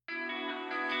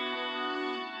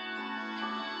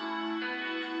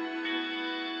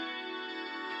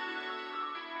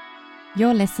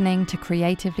You're listening to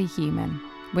Creatively Human,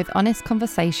 with honest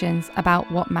conversations about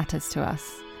what matters to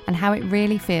us and how it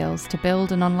really feels to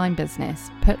build an online business,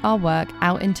 put our work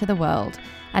out into the world,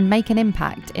 and make an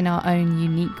impact in our own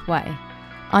unique way.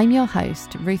 I'm your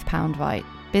host, Ruth Poundwhite,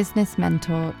 business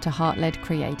mentor to heart-led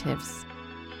creatives.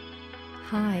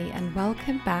 Hi, and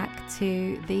welcome back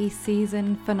to the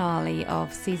season finale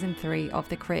of season 3 of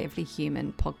the Creatively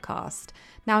Human podcast.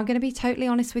 Now, I'm going to be totally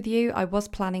honest with you. I was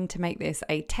planning to make this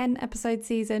a 10 episode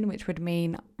season, which would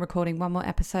mean recording one more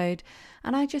episode.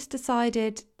 And I just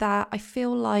decided that I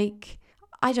feel like,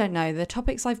 I don't know, the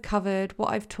topics I've covered,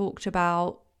 what I've talked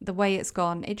about, the way it's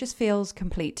gone, it just feels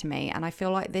complete to me. And I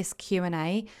feel like this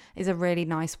Q&A is a really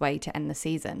nice way to end the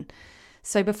season.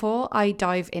 So before I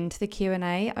dive into the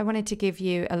Q&A, I wanted to give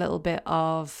you a little bit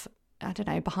of,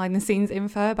 behind the scenes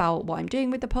info about what I'm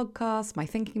doing with the podcast, my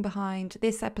thinking behind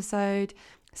this episode,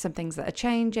 some things that are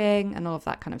changing and all of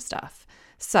that kind of stuff.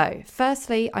 So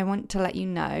firstly, I want to let you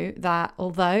know that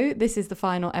although this is the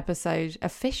final episode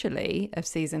officially of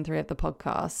season 3 of the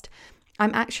podcast,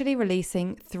 I'm actually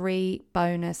releasing 3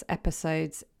 bonus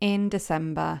episodes in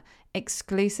December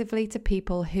exclusively to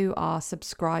people who are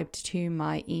subscribed to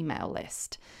my email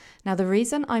list. Now, the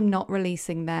reason I'm not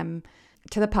releasing them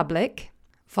to the public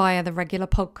via the regular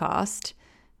podcast,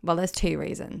 well, there's 2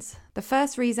 reasons. The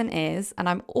first reason is, and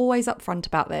I'm always upfront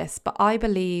about this, but I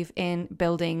believe in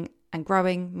building and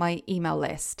growing my email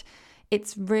list.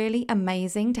 It's really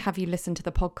amazing to have you listen to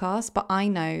the podcast, but I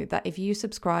know that if you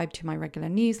subscribe to my regular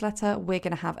newsletter, we're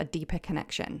going to have a deeper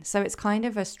connection. So it's kind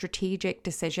of a strategic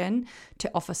decision to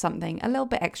offer something a little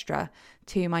bit extra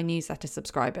to my newsletter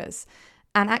subscribers.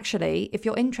 And actually, if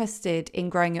you're interested in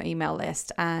growing your email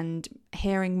list and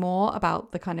hearing more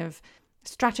about the kind of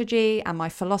strategy and my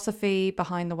philosophy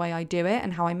behind the way I do it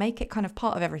and how I make it kind of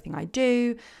part of everything I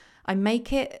do, I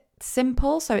make it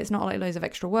simple so it's not like loads of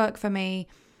extra work for me.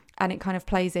 And it kind of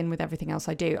plays in with everything else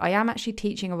I do. I am actually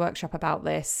teaching a workshop about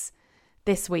this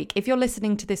week. If you're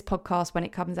listening to this podcast when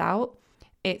it comes out,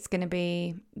 it's going to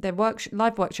be, the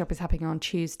live workshop is happening on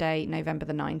Tuesday, November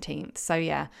the 19th. So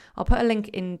yeah, I'll put a link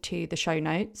into the show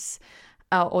notes,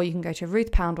 or you can go to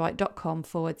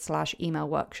ruthpoundwhite.com/email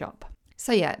workshop.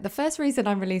 So yeah, the first reason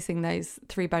I'm releasing those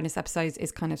 3 bonus episodes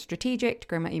is kind of strategic to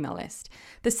grow my email list.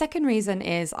 The second reason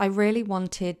is I really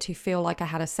wanted to feel like I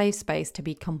had a safe space to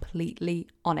be completely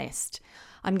honest.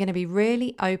 I'm going to be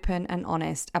really open and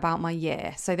honest about my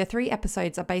year. So the 3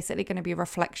 episodes are basically going to be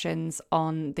reflections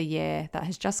on the year that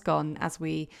has just gone as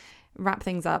we wrap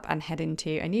things up and head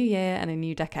into a new year and a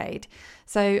new decade.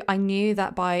 So I knew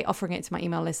that by offering it to my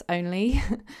email list only,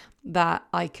 that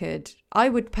I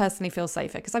would personally feel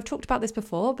safer, because I've talked about this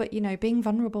before, but being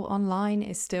vulnerable online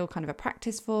is still kind of a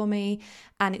practice for me.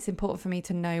 And it's important for me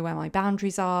to know where my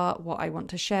boundaries are, what I want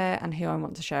to share and who I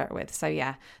want to share it with. So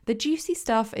yeah, the juicy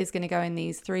stuff is going to go in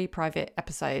these 3 private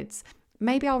episodes.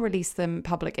 Maybe I'll release them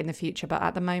public in the future, but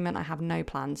at the moment I have no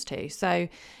plans to. So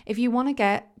if you want to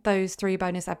get those 3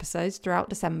 bonus episodes throughout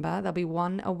December, there'll be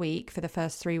one a week for the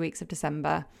first 3 weeks of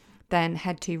December, then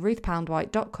head to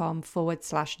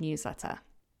ruthpoundwhite.com/newsletter.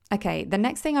 Okay, the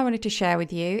next thing I wanted to share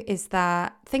with you is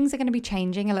that things are going to be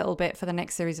changing a little bit for the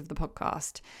next series of the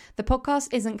podcast. The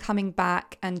podcast isn't coming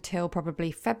back until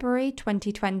probably February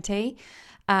 2020.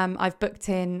 I've booked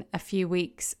in a few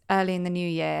weeks early in the new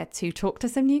year to talk to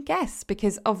some new guests,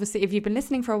 because obviously if you've been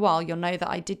listening for a while, you'll know that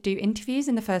I did do interviews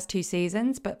in the first 2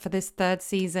 seasons, but for this 3rd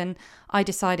season, I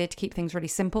decided to keep things really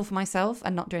simple for myself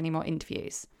and not do any more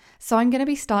interviews. So I'm going to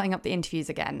be starting up the interviews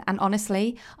again. And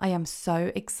honestly, I am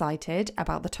so excited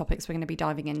about the topics we're going to be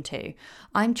diving into.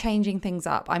 I'm changing things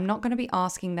up. I'm not going to be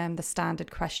asking them the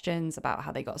standard questions about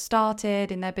how they got started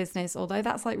in their business, although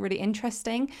that's like really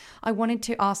interesting. I wanted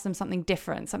to ask them something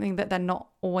different, something that they're not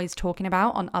always talking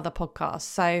about on other podcasts.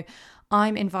 So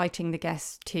I'm inviting the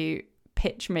guests to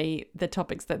pitch me the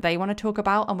topics that they want to talk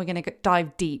about, and we're going to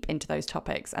dive deep into those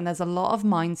topics. And there's a lot of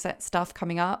mindset stuff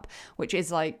coming up, which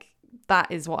is like,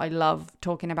 that is what I love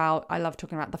talking about. I love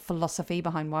talking about the philosophy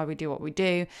behind why we do what we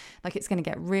do. Like, it's going to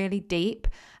get really deep,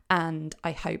 and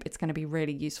I hope it's going to be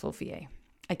really useful for you.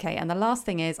 Okay, and the last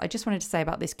thing is, I just wanted to say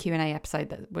about this Q&A episode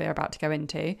that we're about to go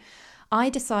into. I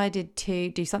decided to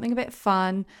do something a bit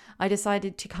fun. I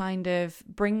decided to kind of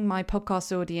bring my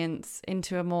podcast audience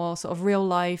into a more sort of real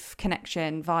life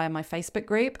connection via my Facebook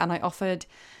group. And I offered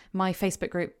my Facebook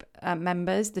group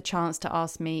members the chance to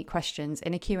ask me questions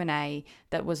in a Q&A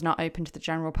that was not open to the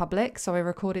general public. So I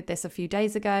recorded this a few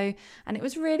days ago, and it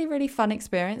was really, really fun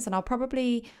experience. And I'll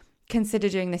probably consider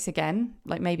doing this again,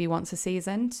 like maybe once a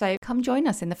season. So come join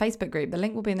us in the Facebook group. The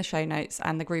link will be in the show notes,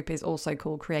 and the group is also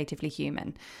called Creatively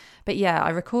Human. But yeah, I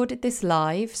recorded this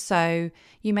live, so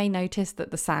you may notice that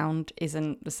the sound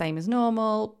isn't the same as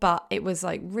normal, but it was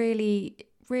like really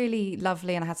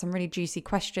lovely, and I had some really juicy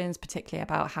questions, particularly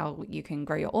about how you can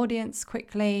grow your audience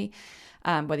quickly,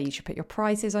 whether you should put your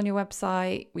prices on your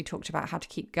website. We talked about how to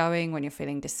keep going when you're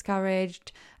feeling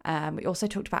discouraged. We also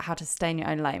talked about how to stay in your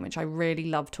own lane, which I really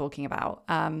love talking about.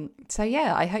 So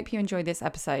yeah, I hope you enjoyed this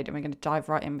episode, and we're going to dive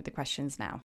right in with the questions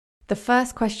now. The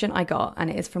first question I got, and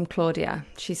it is from Claudia.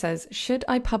 She says, should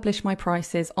I publish my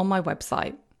prices on my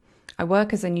website? I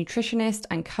work as a nutritionist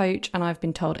and coach, and I've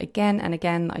been told again and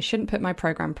again that I shouldn't put my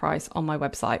program price on my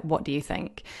website. What do you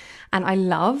think? And I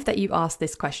love that you asked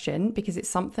this question, because it's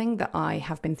something that I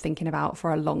have been thinking about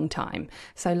for a long time.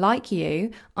 So like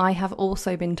you, I have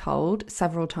also been told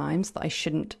several times that I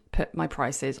shouldn't put my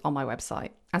prices on my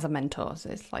website as a mentor. So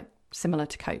it's like similar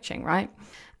to coaching, right?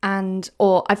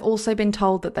 Or I've also been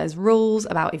told that there's rules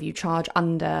about if you charge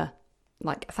under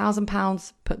like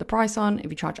 £1,000, put the price on. If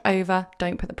you charge over,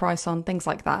 don't put the price on, things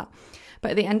like that.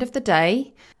 But at the end of the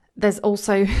day, there's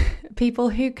also people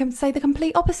who can say the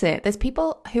complete opposite. There's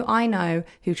people who I know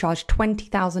who charge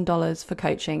 $20,000 for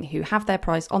coaching, who have their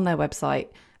price on their website,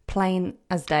 plain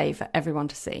as day for everyone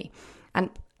to see. And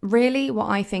really what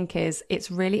I think is it's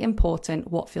really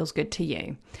important what feels good to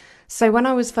you. So when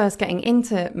I was first getting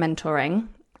into mentoring,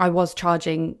 I was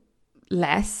charging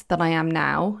less than I am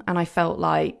now. And I felt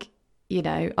like,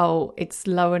 it's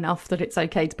low enough that it's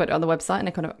okay to put it on the website, and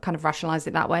I kind of rationalized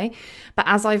it that way. But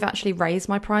as I've actually raised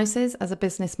my prices as a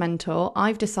business mentor,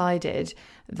 I've decided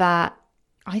that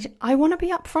I want to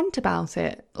be upfront about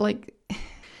it. Like,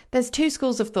 there's two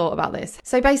schools of thought about this.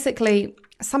 So basically,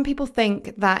 some people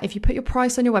think that if you put your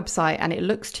price on your website and it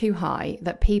looks too high,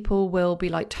 that people will be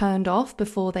like turned off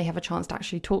before they have a chance to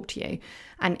actually talk to you.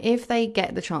 And if they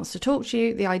get the chance to talk to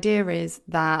you, the idea is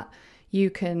that you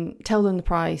can tell them the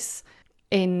price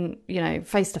in,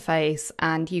 face to face,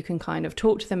 and you can kind of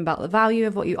talk to them about the value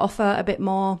of what you offer a bit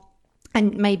more.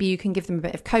 And maybe you can give them a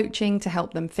bit of coaching to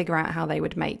help them figure out how they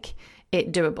would make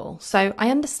it doable. So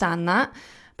I understand that.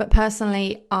 But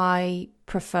personally, I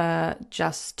prefer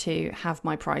just to have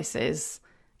my prices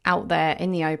out there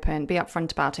in the open, be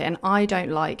upfront about it. And I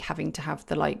don't like having to have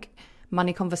the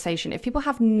money conversation. If people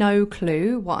have no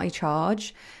clue what I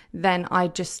charge, then I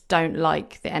just don't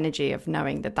like the energy of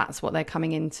knowing that that's what they're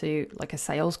coming into, like a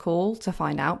sales call to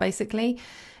find out, basically.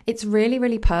 It's really,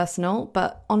 really personal.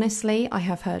 But honestly, I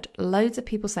have heard loads of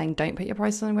people saying, don't put your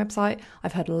prices on your website.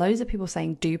 I've heard loads of people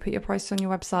saying, do put your prices on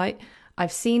your website.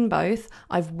 I've seen both.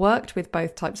 I've worked with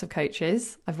both types of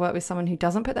coaches. I've worked with someone who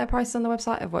doesn't put their prices on the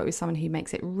website. I've worked with someone who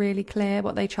makes it really clear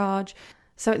what they charge.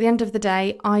 So at the end of the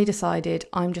day, I decided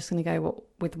I'm just going to go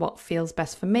with what feels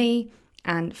best for me.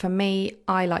 And for me,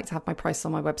 I like to have my prices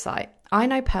on my website. I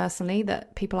know personally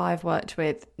that people I've worked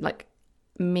with, like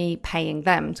me paying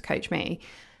them to coach me,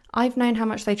 I've known how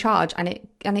much they charge, and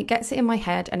it gets it in my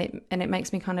head, and it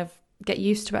makes me kind of get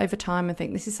used to it over time and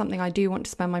think, this is something I do want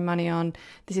to spend my money on.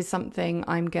 This is something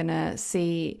I'm going to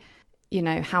see,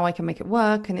 how I can make it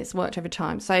work, and it's worked over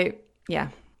time. So yeah,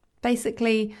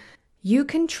 basically you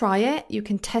can try it, you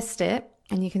can test it,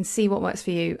 and you can see what works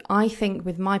for you. I think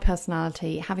with my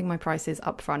personality, having my prices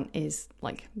up front is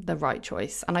like the right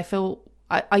choice. And I feel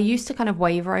I used to kind of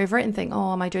waver over it and think,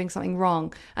 oh, am I doing something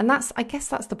wrong? And I guess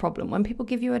that's the problem. When people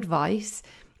give you advice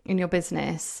in your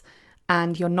business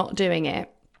and you're not doing it,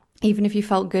 even if you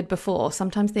felt good before,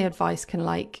 sometimes the advice can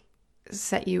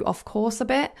set you off course a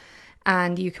bit,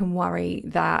 and you can worry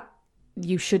that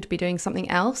you should be doing something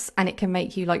else, and it can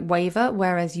make you waver,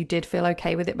 whereas you did feel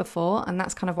okay with it before. And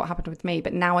that's kind of what happened with me.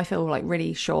 But now I feel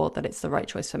really sure that it's the right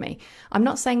choice for me. I'm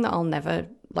not saying that I'll never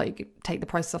take the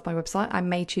prices off my website. I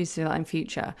may choose to do that in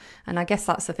future. And I guess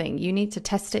that's the thing. You need to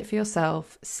test it for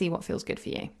yourself, see what feels good for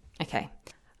you. Okay.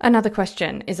 Another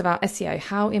question is about SEO.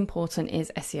 How important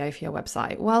is SEO for your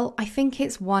website? Well, I think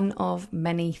it's one of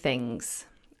many things.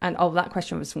 And that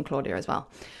question was from Claudia as well.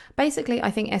 Basically,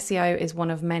 I think SEO is one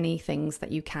of many things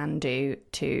that you can do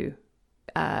to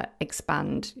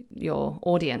expand your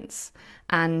audience.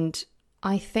 And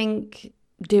I think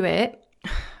do it.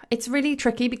 It's really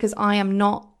tricky because I am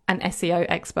not an SEO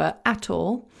expert at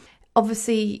all.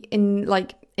 Obviously, in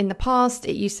the past,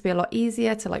 it used to be a lot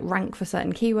easier to rank for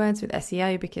certain keywords with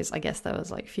SEO, because I guess there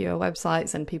was fewer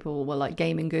websites and people were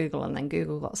gaming Google, and then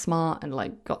Google got smart and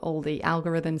got all the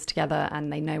algorithms together,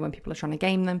 and they know when people are trying to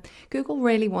game them. Google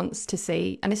really wants to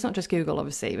see, and it's not just Google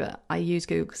obviously, but I use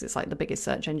Google because it's the biggest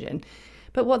search engine.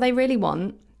 But what they really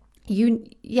want, you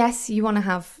want to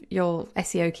have your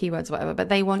SEO keywords or whatever, but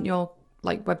they want your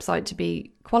like website to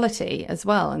be quality as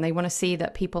well, and they want to see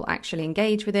that people actually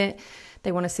engage with it.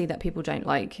 They want to see that people don't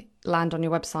like land on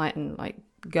your website and like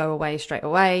go away straight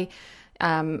away.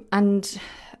 And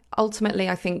ultimately,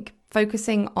 I think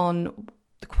focusing on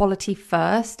the quality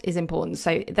first is important.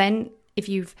 So then if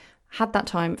you've had that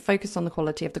time, focus on the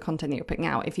quality of the content that you're putting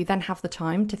out. If you then have the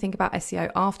time to think about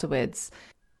SEO afterwards,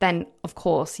 then of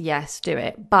course, yes, do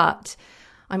it. But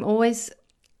I'm always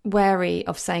wary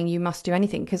of saying you must do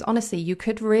anything, because honestly, you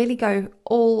could really go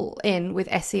all in with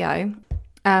SEO.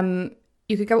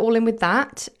 You could go all in with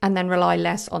that and then rely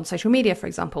less on social media, for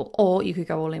example, or you could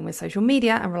go all in with social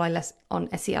media and rely less on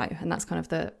SEO. And that's kind of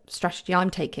the strategy I'm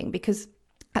taking, because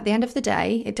at the end of the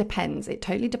day, it depends. It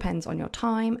totally depends on your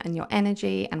time and your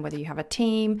energy and whether you have a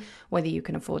team, whether you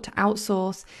can afford to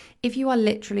outsource. If you are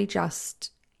literally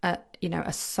just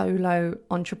a solo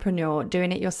entrepreneur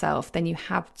doing it yourself, then you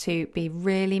have to be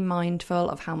really mindful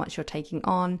of how much you're taking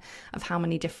on, of how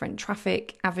many different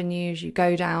traffic avenues you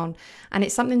go down. And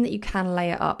it's something that you can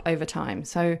layer up over time.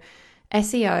 So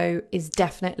SEO is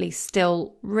definitely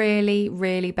still really,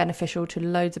 really beneficial to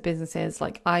loads of businesses.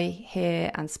 Like I hear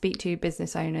and speak to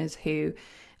business owners who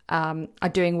are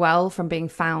doing well from being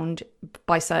found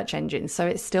by search engines. So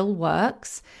it still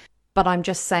works, but I'm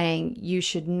just saying you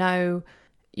should know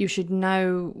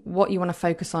what you want to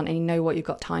focus on, and you know what you've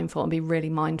got time for, and be really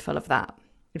mindful of that,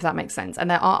 if that makes sense. And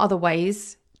there are other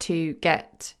ways to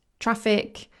get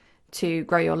traffic, to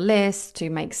grow your list, to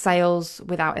make sales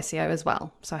without SEO as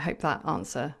well. So I hope that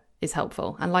answer is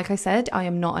helpful. And like I said, I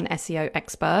am not an SEO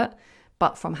expert,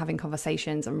 but from having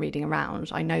conversations and reading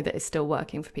around, I know that it's still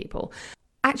working for people.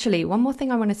 Actually, one more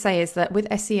thing I want to say is that with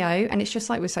SEO, and it's just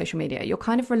like with social media, you're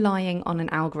kind of relying on an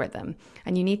algorithm,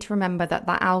 and you need to remember that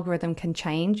that algorithm can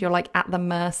change. You're like at the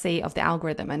mercy of the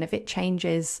algorithm. And if it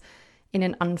changes in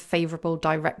an unfavorable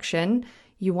direction,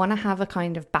 you want to have a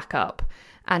kind of backup.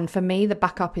 And for me, the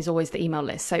backup is always the email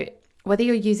list. So whether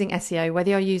you're using SEO,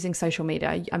 whether you're using social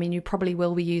media, I mean, you probably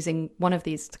will be using one of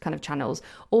these kind of channels,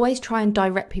 always try and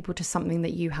direct people to something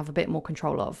that you have a bit more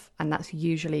control of. And that's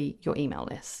usually your email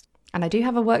list. And I do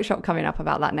have a workshop coming up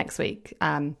about that next week,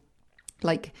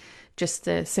 like just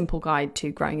a simple guide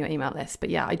to growing your email list. But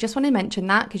yeah, I just want to mention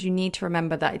that because you need to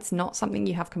remember that it's not something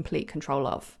you have complete control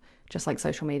of, just like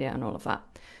social media and all of that.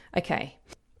 Okay.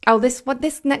 Oh, this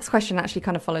next question actually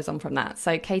kind of follows on from that.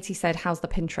 So Katie said, how's the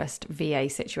Pinterest VA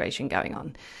situation going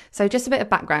on? So just a bit of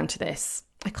background to this.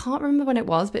 I can't remember when it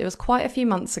was, but it was quite a few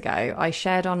months ago. I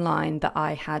shared online that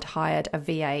I had hired a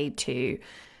VA to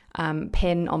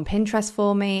pin on Pinterest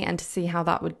for me and to see how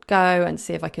that would go and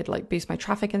see if I could like boost my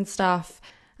traffic and stuff.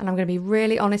 And I'm going to be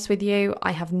really honest with you,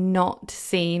 I have not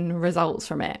seen results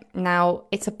from it. Now,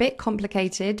 it's a bit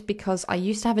complicated because I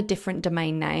used to have a different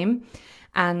domain name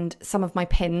and some of my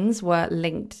pins were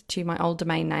linked to my old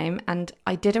domain name, and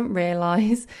I didn't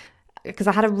realize because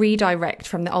I had a redirect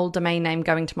from the old domain name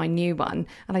going to my new one,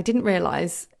 and I didn't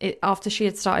realize it after she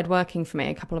had started working for me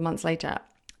a couple of months later,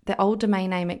 the old domain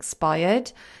name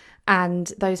expired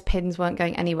and those pins weren't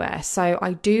going anywhere. So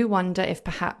I do wonder if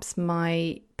perhaps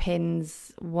my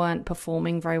pins weren't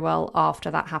performing very well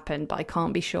after that happened, but I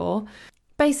can't be sure.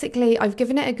 Basically, I've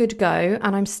given it a good go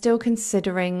and I'm still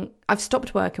considering, I've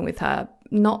stopped working with her,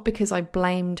 not because I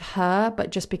blamed her, but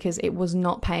just because it was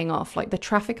not paying off. Like the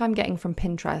traffic I'm getting from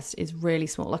Pinterest is really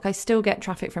small. Like I still get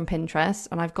traffic from Pinterest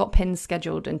and I've got pins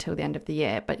scheduled until the end of the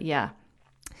year, but yeah,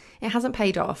 it hasn't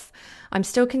paid off. I'm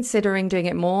still considering doing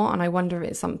it more, and I wonder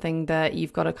if it's something that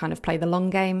you've got to kind of play the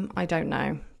long game. I don't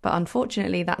know. But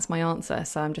unfortunately, that's my answer,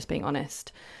 so I'm just being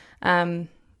honest.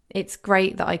 It's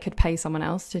great that I could pay someone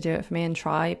else to do it for me and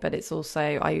try, but it's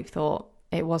also, I thought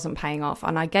it wasn't paying off.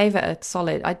 And I gave it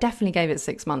I definitely gave it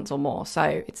 6 months or more.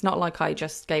 So it's not like I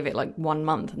just gave it like 1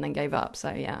 month and then gave up.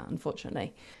 So yeah,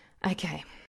 unfortunately. Okay.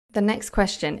 The next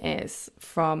question is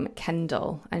from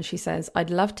Kendall, and she says, I'd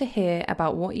love to hear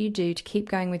about what you do to keep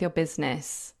going with your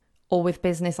business or with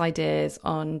business ideas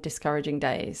on discouraging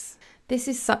days. This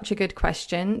is such a good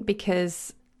question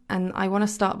because, and I want to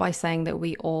start by saying that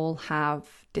we all have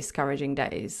discouraging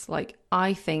days. Like,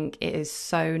 I think it is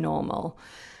so normal.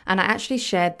 And I actually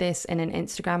shared this in an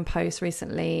Instagram post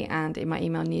recently and in my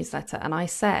email newsletter, and I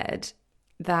said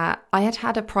that I had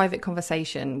had a private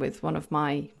conversation with one of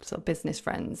my sort of business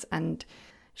friends, and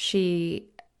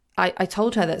I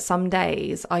told her that some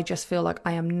days I just feel like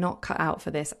I am not cut out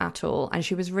for this at all. And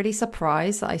she was really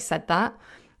surprised that I said that.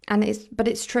 But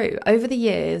it's true. Over the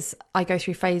years, I go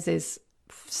through phases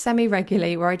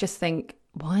semi-regularly where I just think,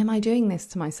 why am I doing this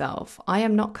to myself? I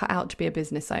am not cut out to be a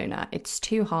business owner. It's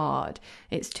too hard.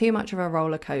 It's too much of a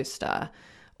roller coaster.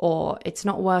 Or it's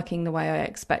not working the way I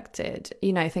expected,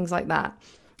 things like that.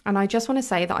 And I just want to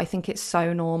say that I think it's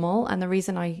so normal. And the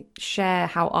reason I share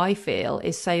how I feel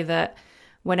is so that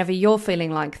whenever you're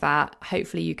feeling like that,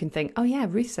 hopefully you can think, oh yeah,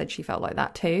 Ruth said she felt like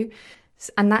that too.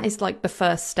 And that is like the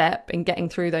first step in getting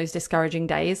through those discouraging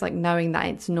days, like knowing that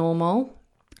it's normal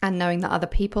and knowing that other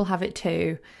people have it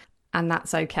too, and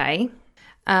that's okay.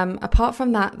 Apart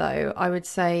from that, though, I would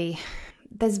say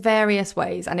there's various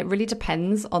ways, and it really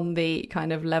depends on the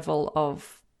kind of level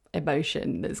of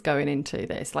emotion that's going into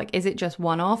this. Like, is it just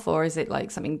one-off, or is it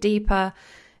like something deeper?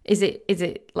 Is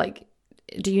it like,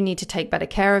 do you need to take better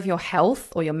care of your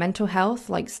health or your mental health?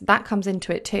 Like, that comes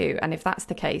into it too. And if that's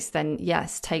the case, then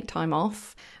yes, take time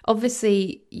off.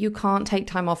 Obviously, you can't take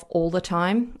time off all the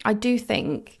time. I do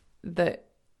think that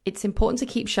it's important to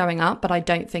keep showing up, but I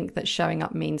don't think that showing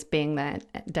up means being there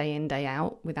day in, day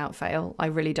out without fail. I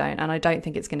really don't. And I don't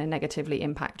think it's going to negatively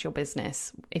impact your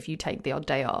business if you take the odd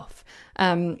day off.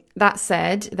 That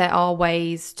said, there are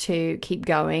ways to keep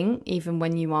going, even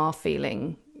when you are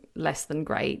feeling less than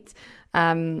great.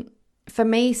 For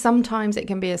me, sometimes it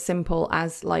can be as simple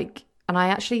as like, and I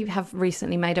actually have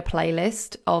recently made a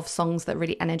playlist of songs that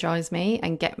really energize me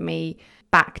and get me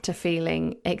back to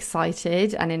feeling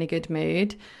excited and in a good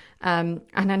mood. And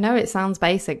I know it sounds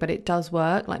basic, but it does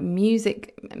work. Like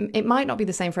music, it might not be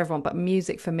the same for everyone, but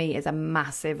music for me is a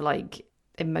massive like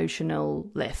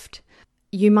emotional lift.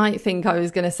 You might think I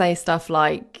was going to say stuff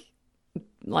like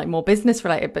more business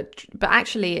related, but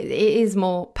actually it is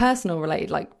more personal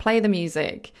related. Like, play the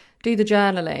music, do the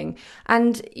journaling.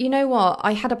 And you know what?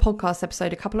 I had a podcast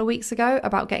episode a couple of weeks ago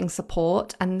about getting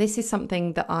support, and this is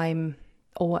something that I'm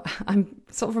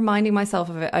sort of reminding myself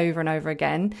of it over and over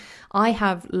again. I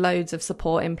have loads of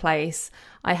support in place.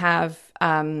 I have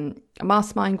a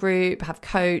mastermind group, I have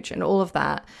coach and all of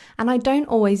that. And I don't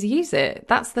always use it.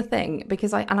 That's the thing,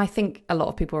 because I think a lot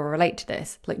of people will relate to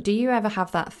this. Like, do you ever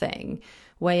have that thing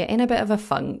where you're in a bit of a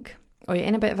funk or you're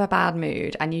in a bit of a bad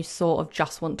mood and you sort of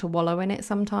just want to wallow in it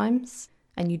sometimes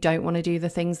and you don't want to do the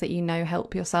things that you know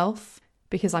help yourself?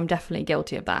 Because I'm definitely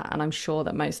guilty of that, and I'm sure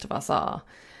that most of us are.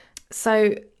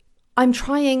 So I'm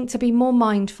trying to be more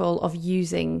mindful of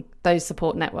using those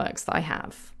support networks that I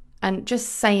have and just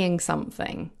saying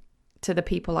something to the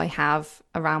people I have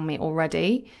around me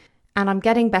already. And I'm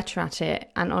getting better at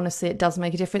it. And honestly, it does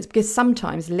make a difference, because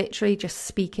sometimes literally just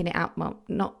speaking it out, well,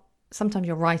 not sometimes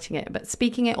you're writing it, but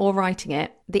speaking it or writing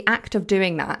it, the act of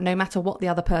doing that, no matter what the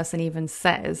other person even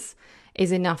says,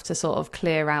 is enough to sort of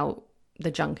clear out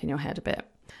the junk in your head a bit.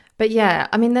 But yeah,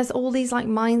 I mean, there's all these like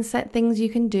mindset things you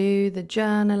can do, the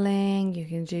journaling, you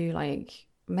can do like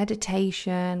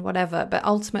meditation, whatever. But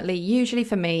ultimately, usually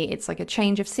for me, it's like a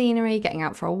change of scenery, getting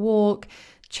out for a walk,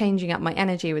 changing up my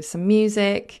energy with some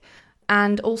music,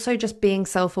 and also just being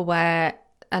self-aware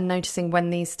and noticing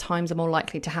when these times are more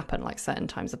likely to happen, like certain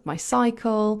times of my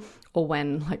cycle, or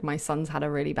when like my son's had a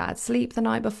really bad sleep the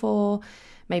night before.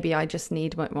 Maybe I just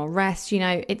need a bit more rest. You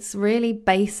know, it's really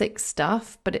basic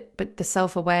stuff, but the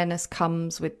self-awareness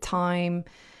comes with time.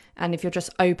 And if you're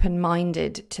just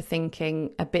open-minded to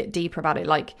thinking a bit deeper about it,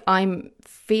 like, I'm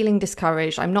feeling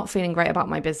discouraged, I'm not feeling great about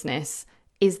my business.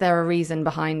 Is there a reason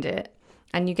behind it?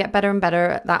 And you get better and better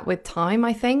at that with time,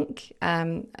 I think.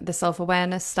 The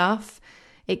self-awareness stuff,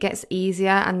 it gets easier.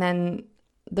 And then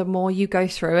the more you go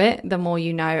through it, the more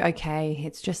you know, okay,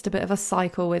 it's just a bit of a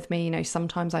cycle with me. You know,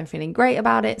 sometimes I'm feeling great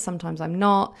about it, sometimes I'm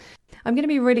not. I'm going to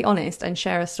be really honest and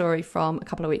share a story from a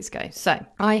couple of weeks ago. So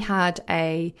I had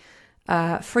a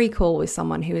free call with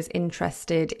someone who was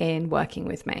interested in working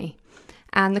with me.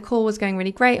 And the call was going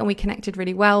really great and we connected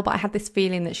really well, but I had this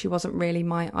feeling that she wasn't really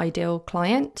my ideal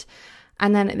client.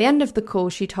 And then at the end of the call,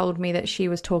 she told me that she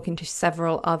was talking to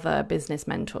several other business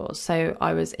mentors. So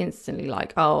I was instantly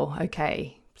like, oh,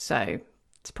 okay, so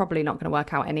it's probably not going to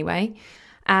work out anyway.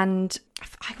 And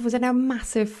I was in a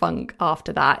massive funk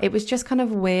after that. It was just kind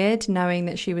of weird knowing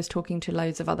that she was talking to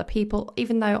loads of other people,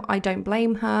 even though I don't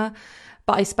blame her.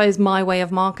 But I suppose my way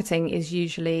of marketing is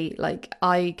usually like,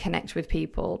 I connect with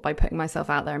people by putting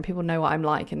myself out there and people know what I'm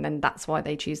like, and then that's why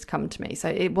they choose to come to me. So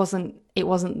it wasn't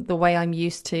the way I'm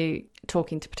used to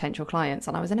talking to potential clients,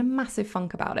 and I was in a massive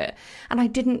funk about it. And I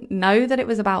didn't know that it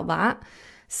was about that.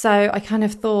 So I kind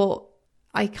of thought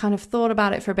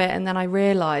about it for a bit, and then I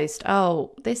realized,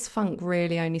 oh, this funk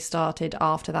really only started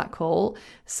after that call.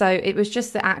 So it was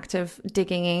just the act of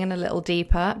digging in a little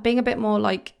deeper, being a bit more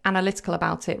like analytical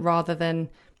about it rather than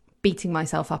beating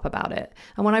myself up about it.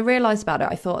 And when I realized about it,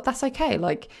 I thought, that's okay.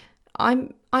 Like,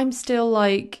 I'm still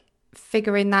like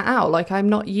figuring that out. Like, I'm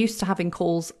not used to having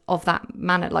calls of that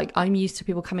manner. Like, I'm used to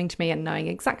people coming to me and knowing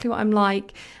exactly what I'm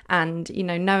like, and, you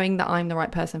know, knowing that I'm the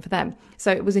right person for them.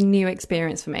 So it was a new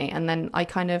experience for me. And then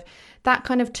that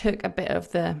kind of took a bit of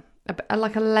the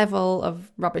like a level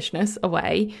of rubbishness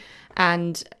away.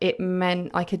 And it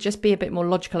meant I could just be a bit more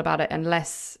logical about it and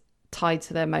less tied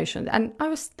to the emotions. And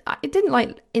it didn't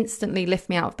like instantly lift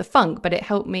me out of the funk, but it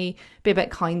helped me be a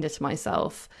bit kinder to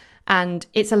myself. And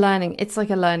it's like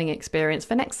a learning experience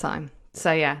for next time.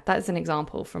 So yeah, that's an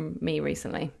example from me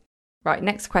recently. Right,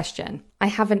 next question. I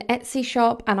have an Etsy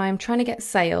shop and I am trying to get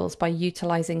sales by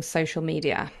utilizing social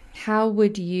media. How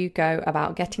would you go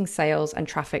about getting sales and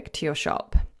traffic to your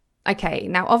shop? Okay,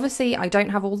 now obviously I don't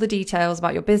have all the details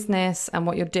about your business and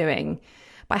what you're doing,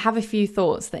 but I have a few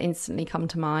thoughts that instantly come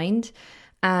to mind.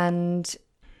 And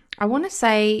I want to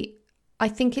say, I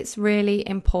think it's really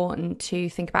important to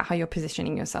think about how you're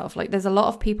positioning yourself. Like there's a lot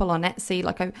of people on Etsy.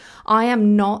 Like I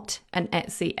am not an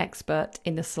Etsy expert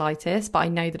in the slightest, but I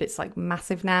know that it's like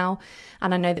massive now.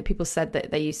 And I know that people said that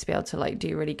they used to be able to like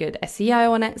do really good SEO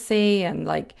on Etsy and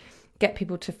like get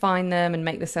people to find them and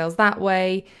make the sales that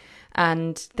way.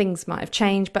 And things might have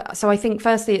changed. But so I think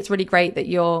firstly, it's really great that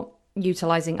you're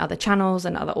utilizing other channels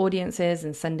and other audiences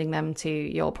and sending them to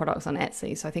your products on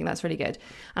Etsy. So I think that's really good.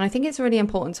 And I think it's really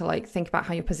important to like think about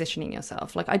how you're positioning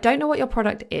yourself. Like I don't know what your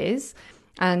product is,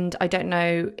 and I don't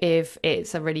know if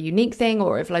it's a really unique thing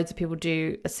or if loads of people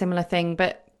do a similar thing,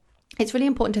 but it's really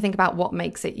important to think about what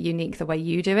makes it unique the way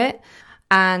you do it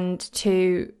and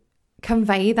to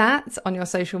convey that on your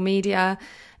social media.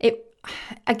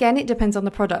 Again, it depends on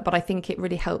the product, but I think it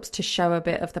really helps to show a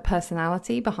bit of the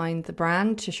personality behind the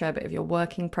brand, to show a bit of your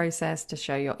working process, to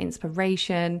show your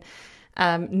inspiration,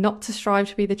 not to strive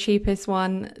to be the cheapest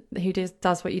one who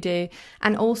does what you do.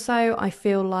 And also, I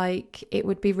feel like it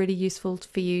would be really useful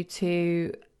for you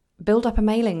to build up a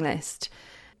mailing list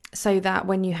so that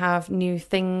when you have new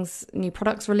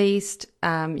products released,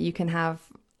 you can have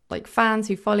like fans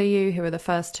who follow you, who are the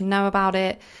first to know about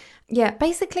it. Yeah,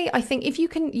 basically, I think if you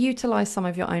can utilize some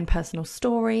of your own personal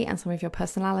story and some of your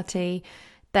personality,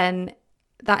 then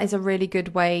that is a really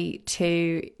good way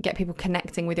to get people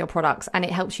connecting with your products. And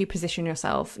it helps you position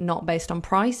yourself not based on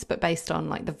price, but based on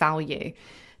like the value.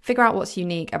 Figure out what's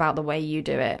unique about the way you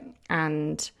do it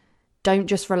and don't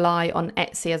just rely on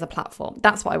Etsy as a platform.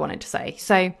 That's what I wanted to say.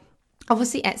 So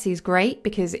obviously Etsy is great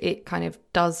because it kind of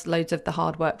does loads of the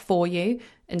hard work for you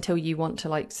until you want to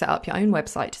like set up your own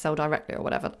website to sell directly or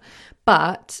whatever.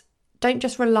 But don't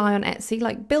just rely on Etsy,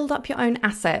 like build up your own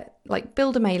asset, like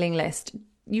build a mailing list.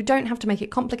 You don't have to make it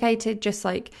complicated. Just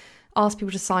like ask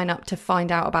people to sign up to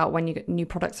find out about when new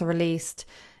products are released.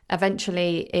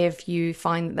 Eventually, if you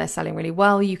find that they're selling really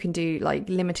well, you can do like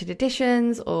limited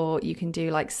editions, or you can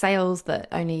do like sales that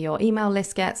only your email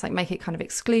list gets, like make it kind of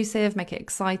exclusive, make it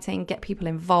exciting, get people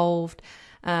involved.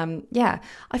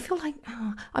 I feel like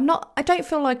I don't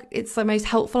feel like it's the most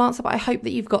helpful answer, but I hope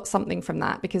that you've got something from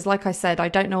that, because like I said, I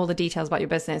don't know all the details about your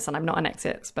business and I'm not an Etsy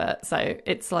expert. So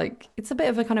it's a bit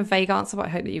of a kind of vague answer, but I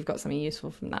hope that you've got something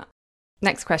useful from that.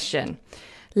 Next question.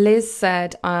 Liz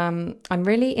said, I'm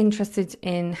really interested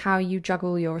in how you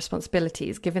juggle your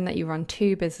responsibilities, given that you run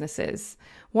 2 businesses.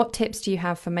 What tips do you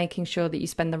have for making sure that you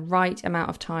spend the right amount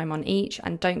of time on each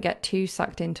and don't get too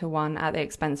sucked into one at the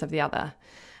expense of the other?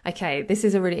 Okay, this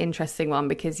is a really interesting one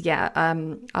because,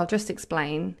 I'll just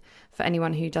explain for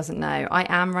anyone who doesn't know. I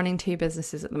am running 2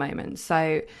 businesses at the moment.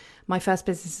 So my first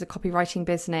business is a copywriting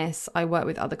business. I work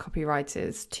with other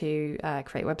copywriters to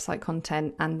create website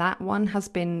content, and that one has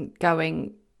been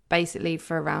going basically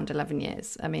for around 11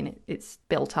 years. I mean, it's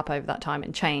built up over that time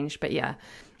and changed, but yeah.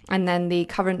 And then the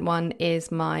current one is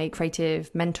my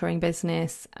creative mentoring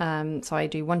business. So I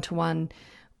do one-to-one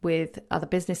with other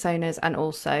business owners and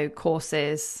also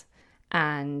courses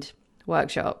and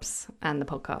workshops and the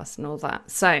podcast and all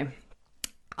that. So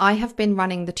I have been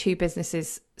running the 2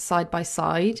 businesses side by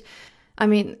side. I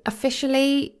mean,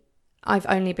 officially, I've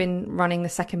only been running the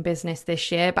second business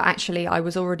this year, but actually I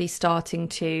was already starting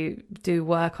to do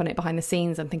work on it behind the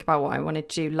scenes and think about what I wanted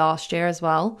to do last year as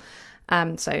well.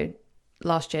 So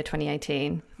last year,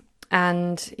 2018.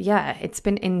 And yeah, it's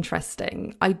been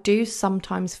interesting. I do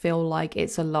sometimes feel like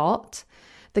it's a lot.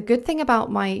 The good thing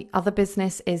about my other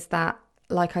business is that,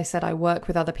 like I said, I work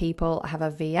with other people. I have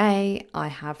a VA, I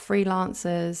have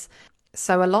freelancers.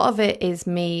 So a lot of it is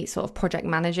me sort of project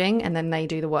managing and then they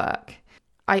do the work.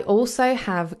 I also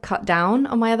have cut down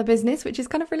on my other business, which is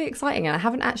kind of really exciting. And I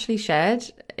haven't actually shared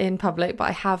in public, but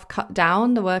I have cut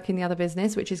down the work in the other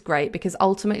business, which is great because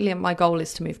ultimately my goal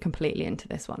is to move completely into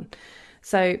this one.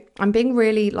 So I'm being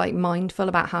really mindful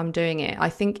about how I'm doing it. I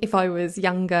think if I was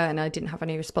younger and I didn't have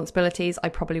any responsibilities, I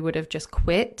probably would have just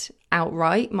quit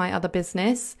outright my other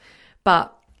business.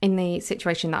 But in the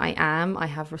situation that I am, I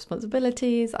have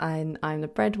responsibilities, I'm the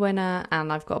breadwinner,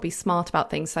 and I've got to be smart about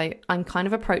things. So I'm kind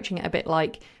of approaching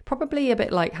it probably a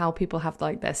bit like how people have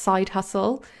like their side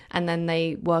hustle and then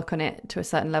they work on it to a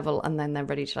certain level and then they're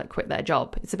ready to like quit their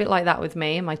job. It's a bit like that with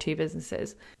me and my two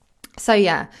businesses. So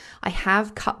yeah, I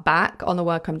have cut back on the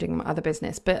work I'm doing in my other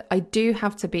business, but I do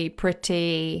have to be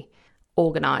pretty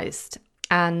organized.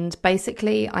 And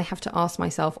basically I have to ask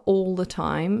myself all the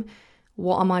time,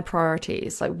 what are my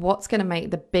priorities? Like, what's going to make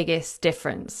the biggest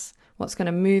difference? What's going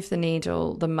to move the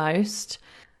needle the most?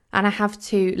 And I have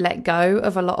to let go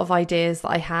of a lot of ideas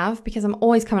that I have because I'm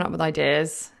always coming up with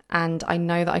ideas and I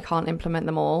know that I can't implement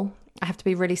them all. I have to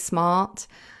be really smart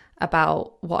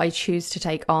about what I choose to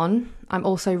take on. I'm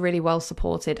also really well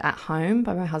supported at home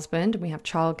by my husband, and we have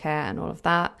childcare and all of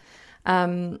that.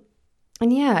 And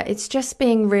yeah, it's just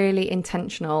being really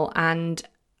intentional. And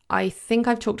I think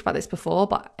I've talked about this before,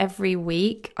 but every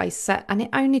week I set, and it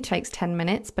only takes 10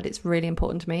 minutes, but it's really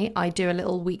important to me. I do a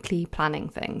little weekly planning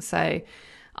thing. So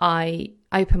I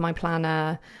open my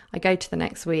planner, I go to the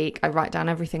next week, I write down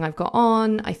everything I've got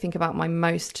on, I think about my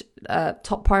most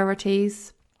top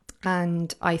priorities,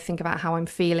 and I think about how I'm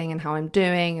feeling and how I'm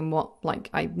doing and what like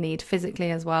I need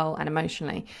physically as well and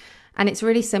emotionally. And it's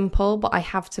really simple, but I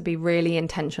have to be really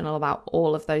intentional about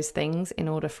all of those things in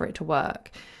order for it to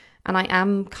work. And I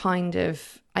am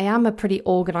a pretty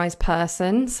organized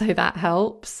person, so that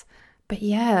helps. But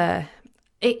yeah,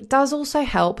 it does also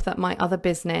help that my other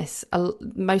business,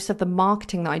 most of the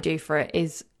marketing that I do for it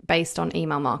is based on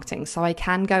email marketing. So I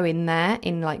can go in there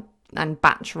and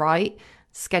batch write,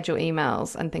 schedule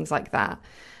emails and things like that.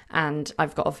 And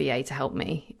I've got a VA to help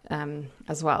me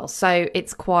as well. So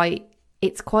it's quite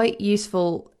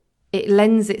useful. It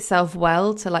lends itself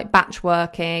well to like batch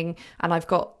working, and I've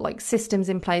got like systems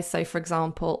in place. So for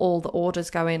example, all the orders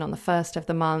go in on the first of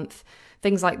the month,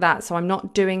 things like that. So I'm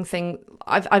not doing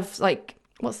I've like,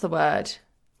 what's the word?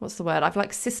 I've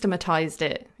like systematized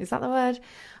it. Is that the word?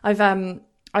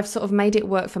 I've sort of made it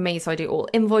work for me. So I do all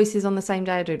invoices on the same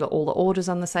day. I do all the orders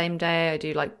on the same day. I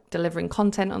do like delivering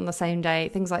content on the same day,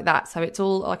 things like that. So it's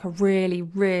all like a really,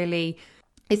 really,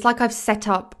 it's like I've set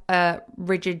up a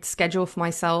rigid schedule for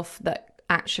myself that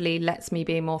actually lets me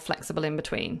be more flexible in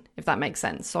between, if that makes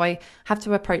sense. So I have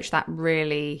to approach that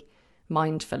really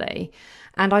mindfully.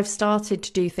 And I've started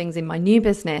to do things in my new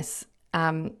business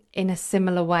in a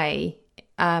similar way.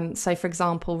 So for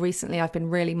example, recently I've been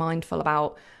really mindful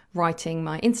about writing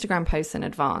my Instagram posts in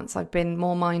advance. I've been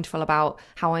more mindful about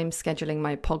how I'm scheduling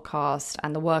my podcast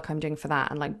and the work I'm doing for that,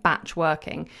 and like batch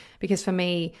working. Because for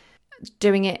me,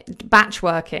 doing it batch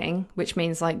working, which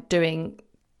means like doing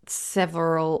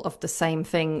several of the same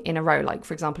thing in a row, like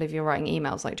for example, if you're writing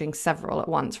emails, like doing several at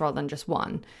once rather than just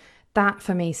one, that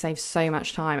for me saves so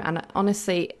much time. And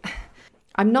honestly,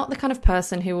 I'm not the kind of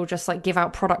person who will just like give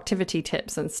out productivity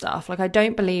tips and stuff. Like I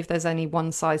don't believe there's any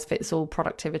one size fits all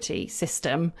productivity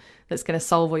system that's going to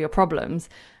solve all your problems.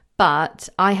 But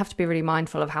I have to be really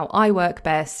mindful of how I work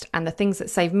best and the things that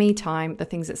save me time, the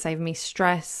things that save me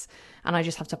stress. And I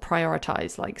just have to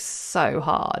prioritize like so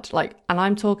hard. And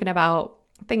I'm talking about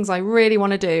things I really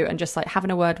want to do and just like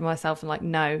having a word with myself and like,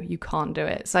 no, you can't do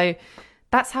it. So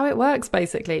that's how it works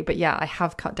basically. But yeah, I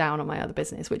have cut down on my other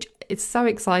business, which is so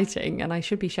exciting, and I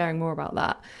should be sharing more about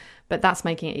that. But that's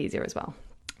making it easier as well.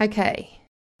 Okay.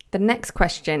 The next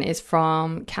question is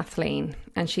from Kathleen,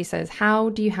 and she says,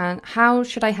 how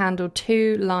should I handle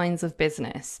two lines of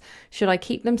business? Should I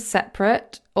keep them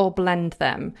separate or blend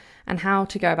them? And how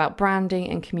to go about branding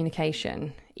and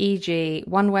communication, e.g.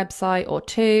 one website or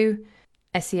two.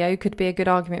 SEO could be a good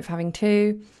argument for having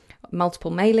two,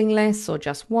 multiple mailing lists or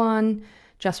just one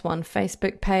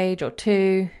Facebook page or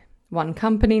two, one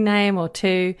company name or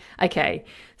two. Okay,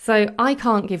 so I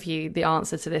can't give you the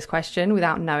answer to this question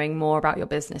without knowing more about your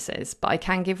businesses, but I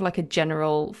can give like a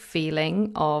general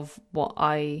feeling of what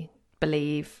I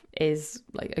believe is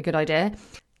like a good idea.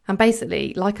 And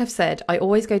basically, like I've said, I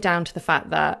always go down to the fact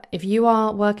that if you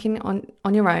are working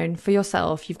on your own for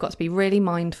yourself, you've got to be really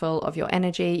mindful of your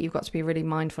energy. You've got to be really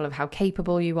mindful of how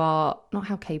capable you are, not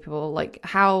how capable, like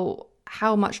how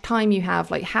much time you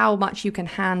have, like how much you can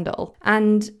handle.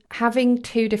 And having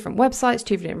two different websites,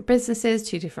 two different businesses,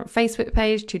 two different Facebook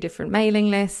pages, two different mailing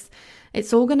lists,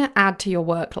 it's all going to add to your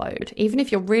workload, even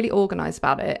if you're really organized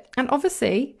about it. And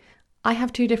obviously, I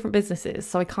have two different businesses,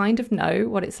 so I kind of know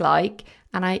what it's like,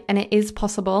 and it is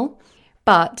possible.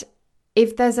 But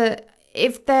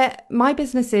my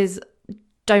businesses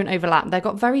don't overlap. They've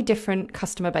got very different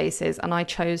customer bases, and I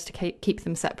chose to keep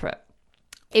them separate.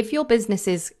 If your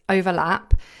businesses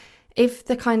overlap, If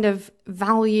the kind of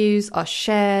values are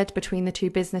shared between the two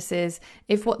businesses,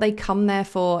 if what they come there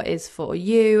for is for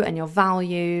you and your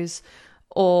values,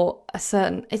 or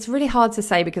it's really hard to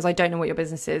say because I don't know what your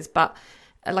business is, but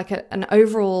like an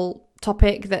overall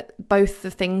topic that both the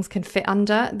things can fit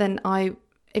under, then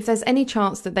if there's any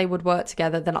chance that they would work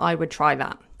together, then I would try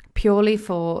that. Purely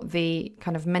for the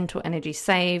kind of mental energy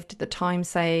saved, the time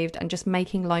saved, and just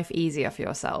making life easier for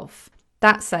yourself.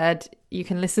 That said, you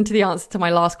can listen to the answer to my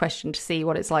last question to see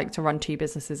what it's like to run two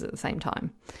businesses at the same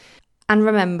time. And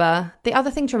remember, the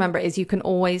other thing to remember is you can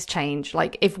always change.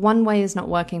 Like if one way is not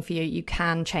working for you, you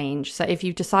can change. So if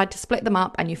you decide to split them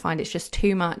up and you find it's just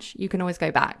too much, you can always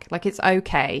go back. Like it's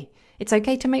okay. It's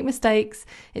okay to make mistakes.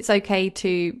 It's okay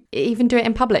to even do it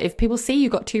in public. If people see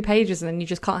you've got 2 pages and then you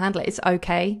just can't handle it, it's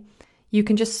okay. You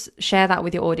can just share that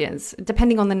with your audience.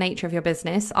 Depending on the nature of your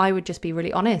business, I would just be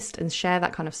really honest and share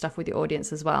that kind of stuff with your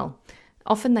audience as well.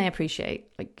 Often they appreciate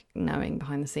like knowing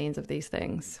behind the scenes of these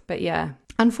things. But yeah,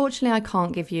 unfortunately, I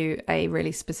can't give you a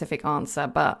really specific answer,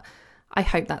 but I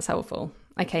hope that's helpful.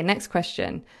 Okay, next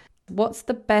question. What's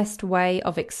the best way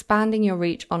of expanding your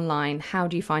reach online? How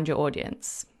do you find your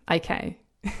audience? Okay.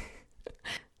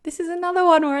 This is another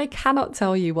one where I cannot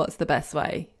tell you what's the best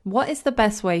way. What is the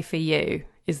best way for you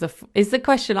is the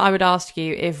question I would ask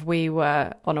you if we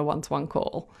were on a one-to-one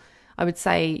call. I would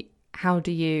say, what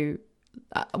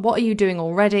are you doing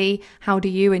already? How do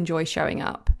you enjoy showing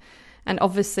up? And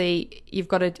obviously, you've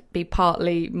got to be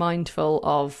partly mindful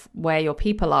of where your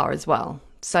people are as well.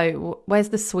 So where's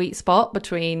the sweet spot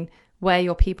between where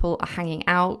your people are hanging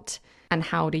out and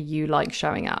how do you like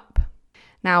showing up?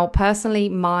 Now, personally,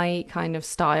 my kind of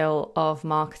style of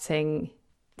marketing,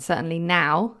 certainly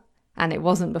now, and it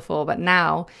wasn't before, but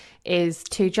now, is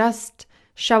to just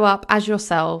show up as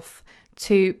yourself,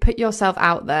 to put yourself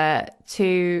out there,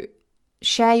 to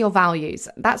share your values.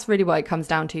 That's really what it comes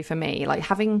down to for me. Like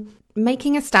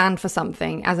making a stand for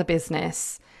something as a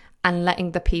business and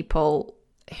letting the people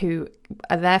who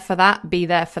are there for that be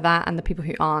there for that, and the people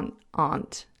who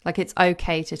aren't. Like it's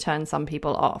okay to turn some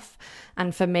people off.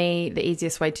 And for me, the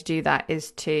easiest way to do that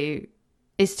is to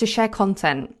share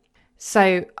content.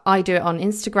 So I do it on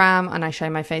Instagram and I show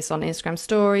my face on Instagram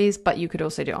stories, but you could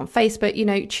also do it on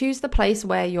Facebook. Choose the place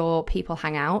where your people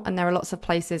hang out. And there are lots of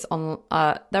places there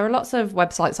are lots of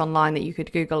websites online that you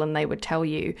could Google and they would tell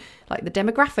you like the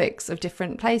demographics of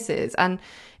different places. And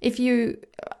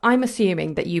I'm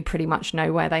assuming that you pretty much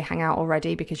know where they hang out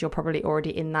already because you're probably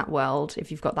already in that world if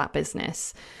you've got that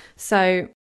business. So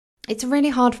it's really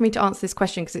hard for me to answer this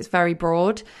question because it's very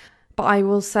broad, but I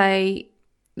will say,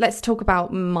 let's talk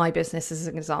about my business as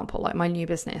an example, like my new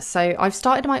business. So I've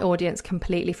started my audience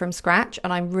completely from scratch,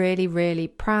 and I'm really, really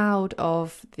proud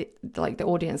of the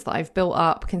audience that I've built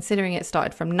up, considering it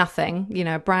started from nothing,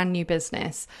 a brand new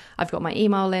business. I've got my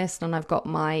email list and I've got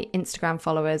my Instagram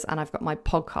followers and I've got my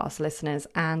podcast listeners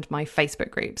and my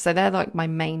Facebook group. So they're like my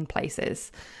main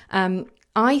places.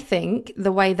 I think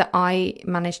the way that I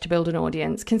managed to build an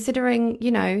audience, considering,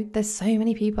 there's so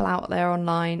many people out there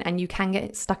online and you can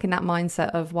get stuck in that mindset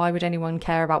of why would anyone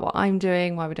care about what I'm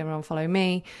doing? Why would anyone follow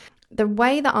me? The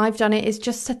way that I've done it is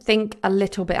just to think a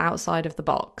little bit outside of the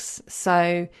box.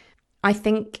 So I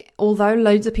think although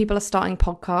loads of people are starting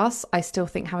podcasts, I still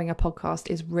think having a podcast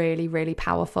is really, really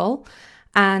powerful.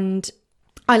 And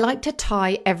I like to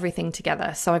tie everything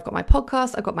together. So I've got my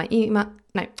podcast, I've got my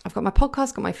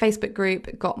podcast, got my Facebook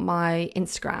group, got my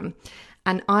Instagram.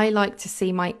 And I like to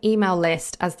see my email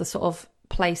list as the sort of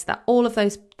place that all of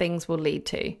those things will lead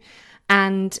to.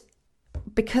 And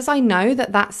because I know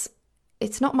that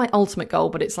it's not my ultimate goal,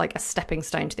 but it's like a stepping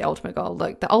stone to the ultimate goal.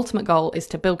 Like the ultimate goal is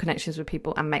to build connections with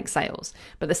people and make sales.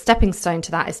 But the stepping stone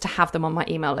to that is to have them on my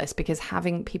email list, because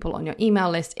having people on your email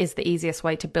list is the easiest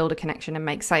way to build a connection and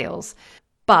make sales.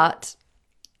 But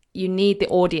you need the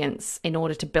audience in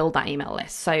order to build that email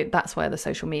list. So that's where the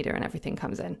social media and everything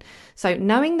comes in. So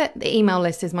knowing that the email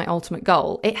list is my ultimate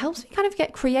goal, it helps me kind of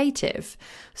get creative.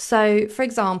 So for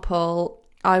example,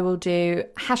 I will do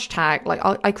hashtag,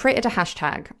 I created a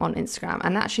hashtag on Instagram.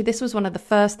 And actually this was one of the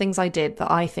first things I did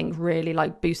that I think really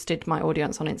boosted my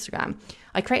audience on Instagram.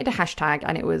 I created a hashtag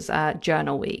and it was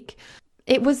Journal Week.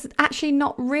 It was actually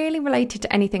not really related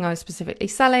to anything I was specifically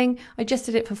selling. I just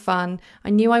did it for fun.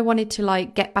 I knew I wanted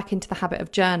to get back into the habit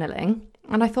of journaling.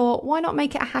 And I thought, why not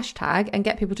make it a hashtag and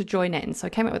get people to join in? So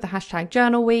I came up with the hashtag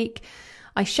Journal Week.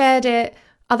 I shared it.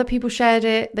 Other people shared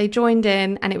it. They joined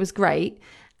in and it was great.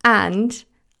 And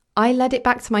I led it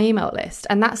back to my email list.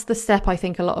 And that's the step I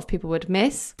think a lot of people would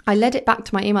miss. I led it back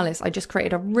to my email list. I just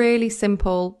created a really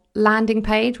simple landing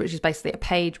page, which is basically a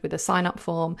page with a sign up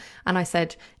form. And I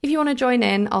said, if you want to join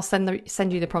in, I'll send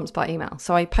you the prompts by email.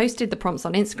 So I posted the prompts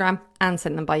on Instagram and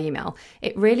sent them by email.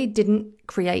 It really didn't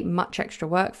create much extra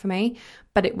work for me,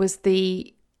 but it was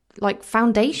the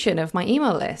foundation of my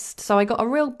email list. So I got a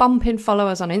real bump in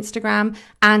followers on Instagram,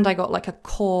 and I got a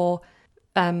core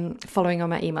following on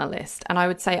my email list. And I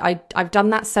would say I've done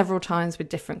that several times with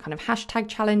different kind of hashtag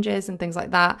challenges and things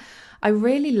like that. I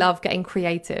really love getting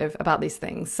creative about these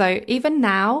things. So even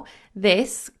now,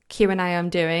 this Q&A I'm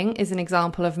doing is an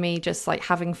example of me just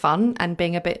having fun and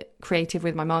being a bit creative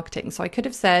with my marketing. So I could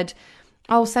have said,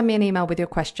 oh, send me an email with your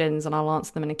questions and I'll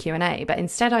answer them in a Q&A. But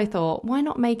instead I thought, why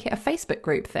not make it a Facebook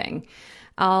group thing?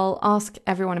 I'll ask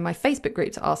everyone in my Facebook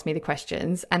group to ask me the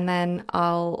questions, and then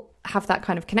I'll have that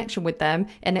kind of connection with them,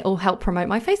 and it will help promote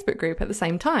my Facebook group at the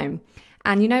same time.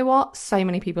 And you know what? So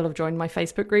many people have joined my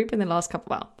Facebook group in the last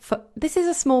this is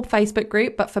a small Facebook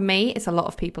group, but for me, it's a lot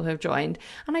of people who have joined.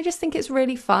 And I just think it's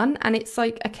really fun, and it's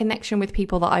a connection with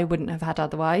people that I wouldn't have had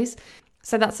otherwise.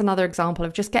 So that's another example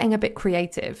of just getting a bit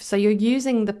creative. So you're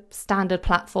using the standard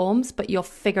platforms, but you're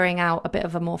figuring out a bit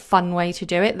of a more fun way to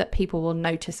do it that people will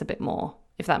notice a bit more,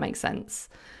 if that makes sense.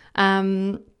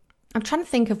 I'm trying to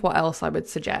think of what else I would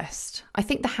suggest. I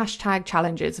think the hashtag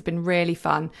challenges have been really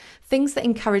fun. Things that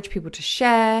encourage people to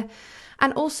share.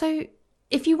 And also,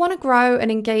 if you want to grow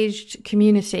an engaged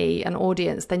community and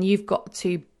audience, then you've got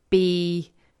to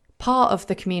be part of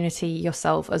the community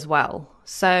yourself as well.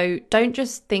 So don't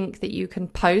just think that you can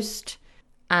post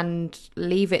and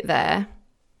leave it there.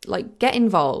 Get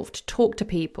involved, talk to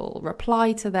people,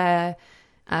 reply to their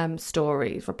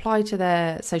stories, reply to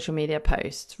their social media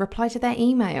posts, reply to their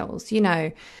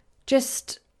emails,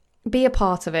 just be a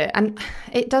part of it. And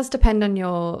it does depend on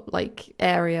your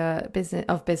area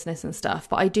business and stuff.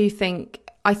 But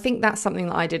I think that's something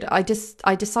that I did. I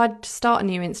decided to start a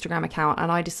new Instagram account,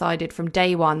 and I decided from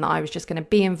day one that I was just going to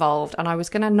be involved and I was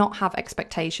going to not have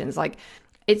expectations.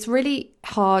 It's really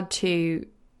hard to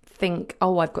think,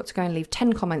 oh, I've got to go and leave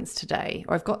 10 comments today,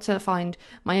 or I've got to find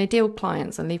my ideal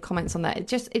clients and leave comments on there. It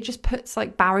just puts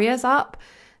barriers up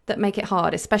that make it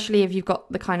hard, especially if you've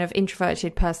got the kind of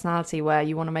introverted personality where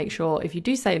you want to make sure if you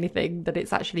do say anything that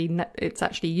it's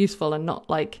actually useful and not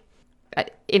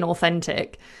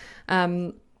inauthentic.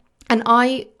 And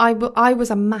I was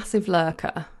a massive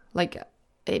lurker.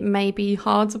 It may be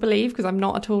hard to believe because I'm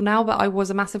not at all now, but I was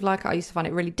a massive lurker. I used to find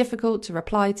it really difficult to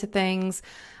reply to things.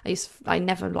 I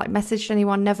never messaged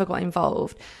anyone, never got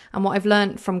involved. And what I've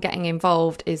learned from getting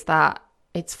involved is that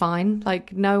it's fine.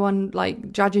 No one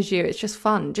judges you. It's just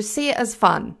fun. Just see it as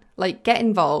fun. Get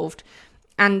involved.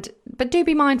 But do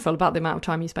be mindful about the amount of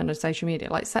time you spend on social media.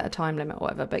 Set a time limit or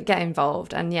whatever, but get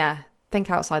involved. And yeah,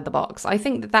 think outside the box. I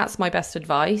think that that's my best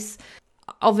advice.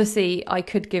 Obviously, I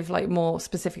could give more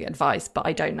specific advice, but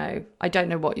I don't know. I don't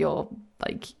know what you're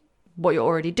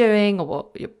already doing or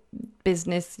what your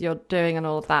business you're doing and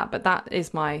all of that. But that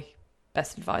is my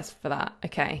best advice for that.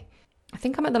 Okay. I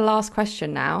think I'm at the last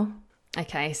question now.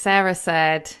 Okay. Sarah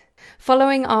said,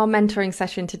 following our mentoring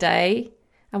session today,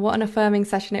 and what an affirming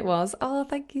session it was. Oh,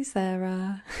 thank you,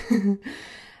 Sarah.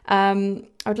 I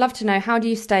would love to know, how do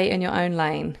you stay in your own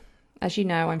lane? As you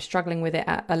know, I'm struggling with it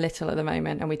a little at the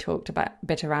moment, and we talked a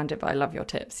bit around it, but I love your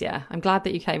tips. Yeah, I'm glad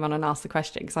that you came on and asked the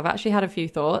question, because I've actually had a few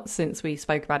thoughts since we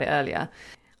spoke about it earlier.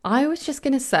 I was just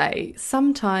going to say,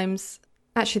 sometimes,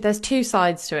 actually, there's two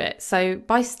sides to it. So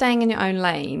by staying in your own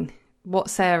lane,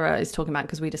 what Sarah is talking about,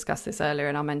 because we discussed this earlier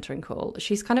in our mentoring call,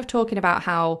 she's kind of talking about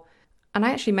how, and I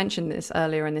actually mentioned this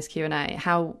earlier in this Q&A,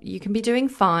 how you can be doing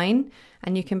fine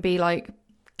and you can be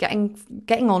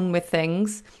getting on with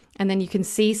things, and then you can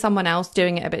see someone else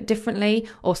doing it a bit differently,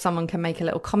 or someone can make a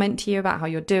little comment to you about how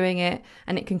you're doing it,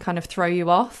 and it can kind of throw you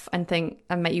off and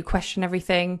make you question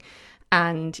everything,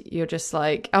 and you're just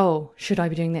oh, should I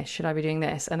be doing this? Should I be doing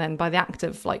this? And then by the act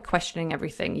of questioning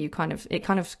everything, it kind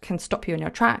of can stop you in your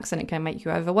tracks, and it can make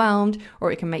you overwhelmed,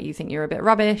 or it can make you think you're a bit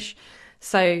rubbish.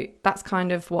 So that's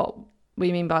kind of what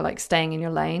we mean by staying in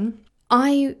your lane.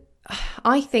 I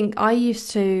think I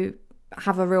used to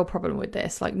have a real problem with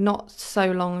this. Not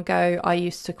so long ago, I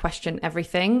used to question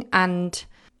everything, and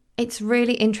it's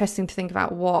really interesting to think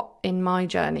about what in my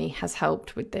journey has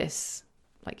helped with this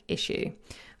issue.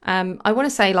 I want to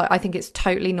say I think it's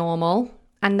totally normal,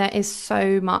 and there is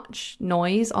so much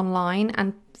noise online,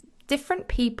 and different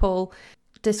people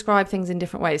describe things in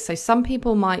different ways. So some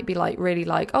people might be like really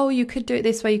like, oh, you could do it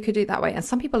this way, you could do it that way. And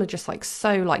some people are just like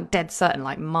so like dead certain,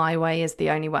 like my way is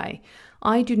the only way.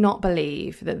 I do not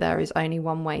believe that there is only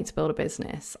one way to build a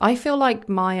business. I feel like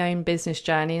my own business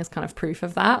journey is kind of proof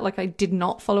of that. Like I did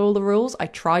not follow all the rules. I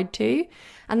tried to.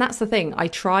 And that's the thing. I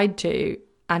tried to.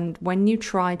 And when you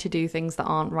try to do things that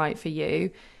aren't right for you,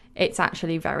 it's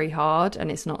actually very hard and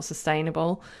it's not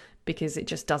sustainable because it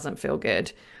just doesn't feel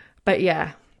good. But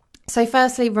yeah. So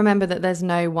firstly, remember that there's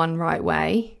no one right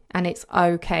way and it's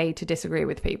okay to disagree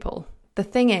with people. The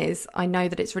thing is, I know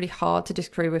that it's really hard to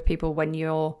disagree with people when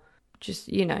you're just,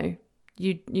 you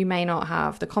may not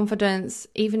have the confidence.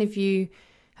 Even if you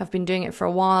have been doing it for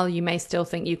a while, you may still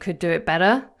think you could do it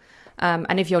better.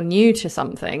 And if you're new to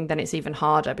something, then it's even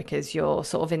harder because you're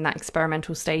sort of in that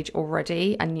experimental stage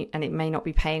already and it may not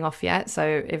be paying off yet.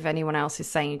 So if anyone else is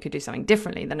saying you could do something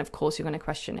differently, then of course you're going to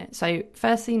question it. So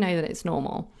firstly, know that it's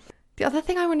normal. The other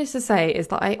thing I wanted to say is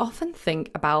that I often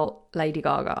think about Lady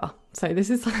Gaga. So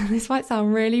this might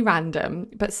sound really random,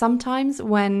 but sometimes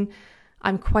when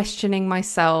I'm questioning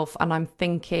myself and I'm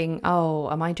thinking,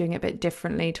 oh, am I doing it a bit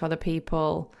differently to other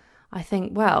people? I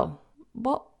think, well,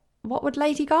 what would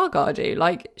Lady Gaga do?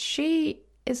 Like she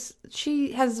is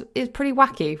pretty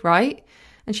wacky, right?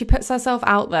 And she puts herself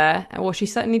out there, or she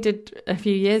certainly did a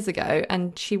few years ago,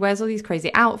 and she wears all these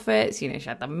crazy outfits, she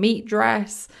had the meat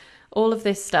dress, all of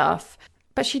this stuff.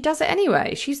 But she does it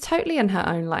anyway. She's totally in her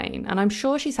own lane. And I'm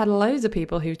sure she's had loads of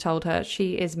people who told her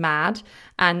she is mad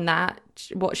and that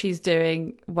what she's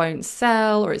doing won't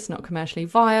sell or it's not commercially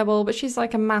viable. But she's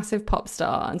like a massive pop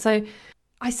star. And so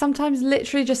I sometimes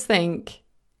literally just think,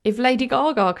 if Lady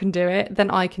Gaga can do it, then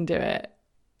I can do it.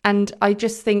 And I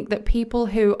just think that people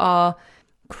who are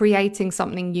creating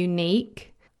something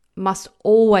unique must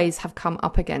always have come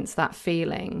up against that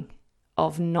feeling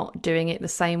of not doing it the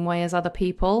same way as other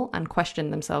people and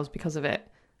question themselves because of it.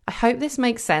 I hope this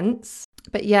makes sense.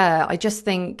 But yeah, I just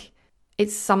think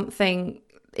it's something,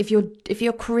 if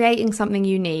you're creating something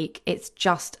unique, it's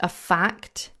just a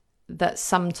fact that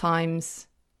sometimes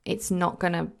it's not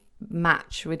going to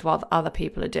match with what other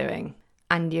people are doing.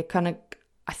 And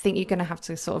I think you're going to have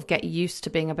to sort of get used to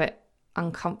being a bit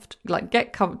uncomfortable, like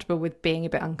get comfortable with being a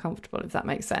bit uncomfortable, if that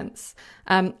makes sense.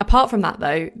 Apart from that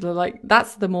though,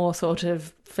 that's the more sort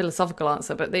of philosophical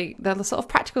answer, but the sort of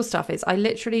practical stuff is I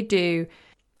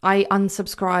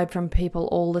unsubscribe from people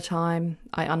all the time.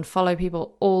 I unfollow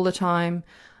people all the time.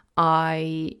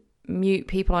 I mute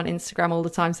people on Instagram all the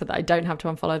time so that I don't have to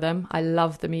unfollow them. I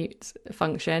love the mute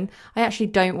function. I actually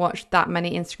don't watch that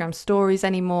many Instagram stories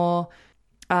anymore.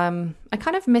 I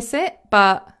kind of miss it,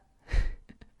 but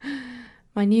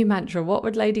my new mantra, what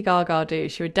would Lady Gaga do?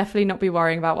 She would definitely not be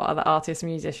worrying about what other artists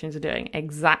and musicians are doing.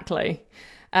 Exactly.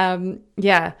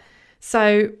 Yeah.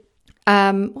 So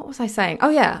what was I saying? Oh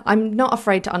yeah, I'm not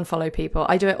afraid to unfollow people.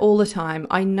 I do it all the time.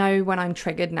 I know when I'm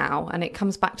triggered now, and it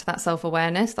comes back to that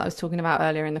self-awareness that I was talking about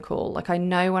earlier in the call. Like I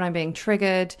know when I'm being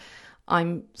triggered,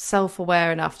 I'm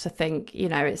self-aware enough to think,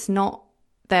 it's not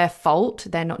their fault.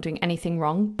 They're not doing anything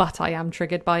wrong, but I am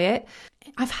triggered by it.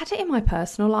 I've had it in my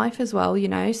personal life as well,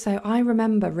 so I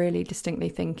remember really distinctly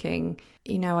thinking,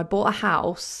 I bought a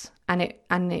house and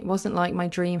it wasn't like my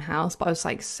dream house, but I was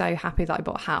like so happy that I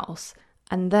bought a house.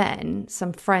 And then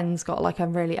some friends got like a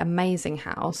really amazing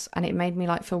house and it made me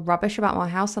like feel rubbish about my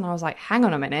house. And I was like, hang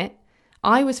on a minute.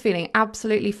 I was feeling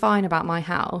absolutely fine about my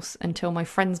house until my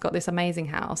friends got this amazing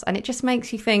house. And it just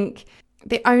makes you think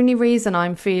the only reason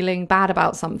I'm feeling bad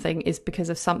about something is because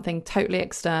of something totally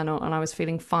external and I was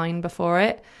feeling fine before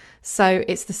it. So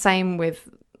it's the same with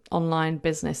online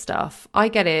business stuff. I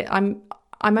get it. I'm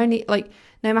only like,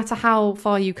 no matter how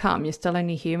far you come, you're still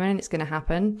only human and it's going to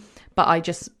happen. But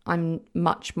I'm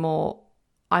much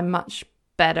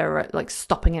better at like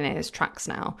stopping in its tracks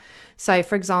now. So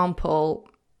for example,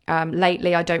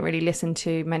 lately I don't really listen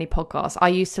to many podcasts. I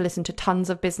used to listen to tons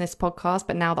of business podcasts,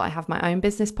 but now that I have my own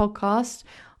business podcast,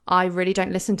 I really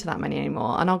don't listen to that many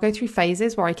anymore. And I'll go through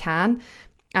phases where I can,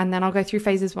 and then I'll go through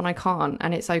phases when I can't,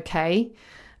 and it's okay.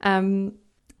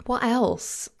 What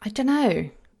else? I don't know.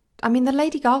 I mean, the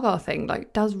Lady Gaga thing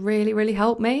does really, really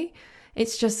help me.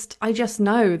 It's just, I just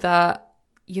know that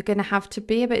you're going to have to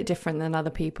be a bit different than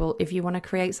other people if you want to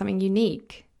create something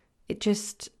unique. It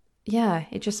just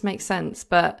makes sense.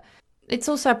 But it's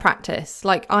also a practice.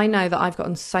 Like, I know that I've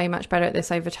gotten so much better at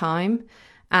this over time.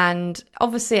 And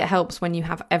obviously it helps when you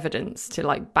have evidence to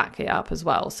like back it up as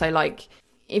well. So like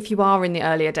if you are in the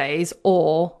earlier days,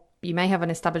 or you may have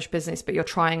an established business, but you're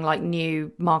trying like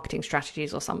new marketing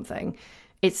strategies or something,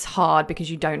 it's hard because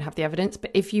you don't have the evidence.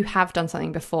 But if you have done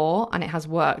something before and it has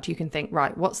worked, you can think,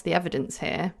 right, what's the evidence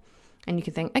here? And you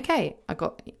can think, okay,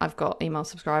 I've got email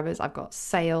subscribers, I've got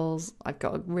sales, I've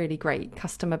got a really great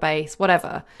customer base,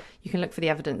 whatever. You can look for the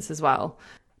evidence as well.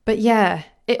 But yeah,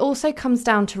 it also comes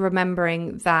down to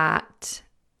remembering that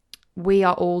we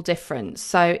are all different.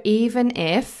 So even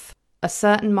if a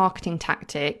certain marketing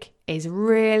tactic is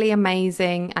really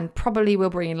amazing and probably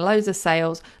will bring in loads of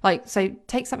sales, so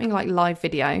take something like live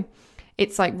video.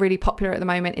 It's like really popular at the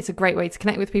moment. It's a great way to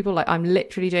connect with people. Like I'm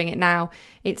literally doing it now.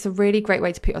 It's a really great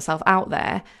way to put yourself out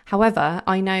there. However,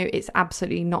 I know it's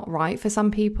absolutely not right for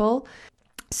some people.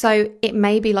 So it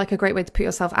may be like a great way to put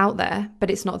yourself out there,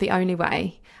 but it's not the only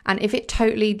way. And if it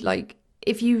totally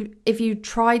if you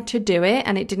tried to do it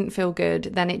and it didn't feel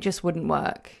good, then it just wouldn't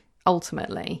work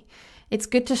ultimately. It's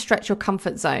good to stretch your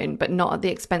comfort zone, but not at the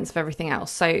expense of everything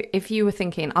else. So if you were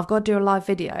thinking, I've got to do a live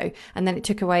video, and then it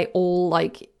took away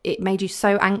it made you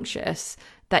so anxious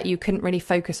that you couldn't really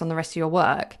focus on the rest of your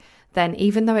work, then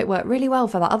even though it worked really well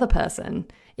for that other person,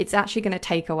 it's actually going to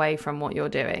take away from what you're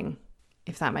doing,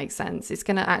 if that makes sense. It's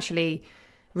going to actually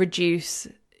reduce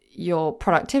your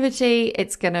productivity,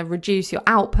 it's going to reduce your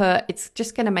output, it's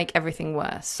just going to make everything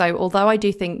worse. So although I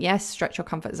do think, yes, stretch your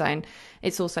comfort zone,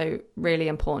 it's also really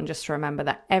important just to remember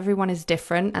that everyone is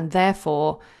different, and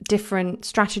therefore different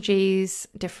strategies,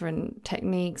 different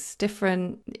techniques,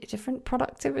 different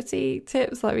productivity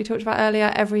tips like we talked about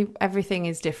earlier. Everything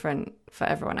is different for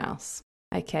everyone else.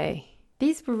 Okay,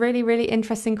 these were really, really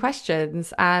interesting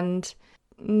questions, and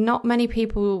not many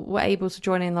people were able to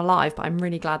join in the live, but I'm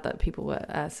really glad that people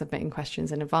were submitting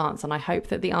questions in advance, and I hope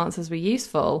that the answers were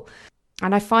useful.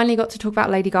 And I finally got to talk about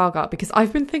Lady Gaga, because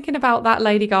I've been thinking about that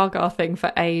Lady Gaga thing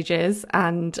for ages,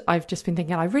 and I've just been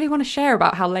thinking I really want to share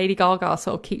about how Lady Gaga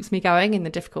sort of keeps me going in the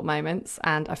difficult moments,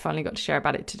 and I finally got to share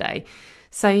about it today.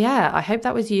 So yeah, I hope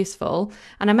that was useful.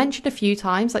 And I mentioned a few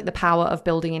times like the power of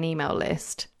building an email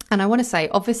list. And I want to say,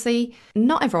 obviously,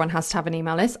 not everyone has to have an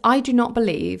email list. I do not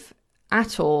believe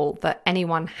at all that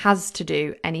anyone has to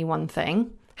do any one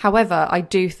thing. However, I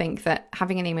do think that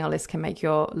having an email list can make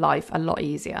your life a lot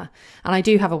easier. And I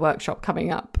do have a workshop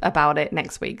coming up about it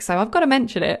next week, so I've got to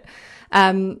mention it.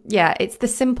 It's the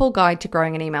simple guide to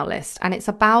growing an email list. And it's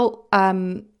about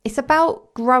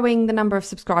growing the number of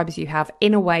subscribers you have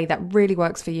in a way that really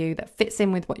works for you, that fits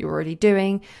in with what you're already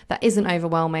doing, that isn't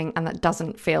overwhelming, and that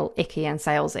doesn't feel icky and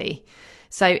salesy.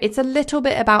 So it's a little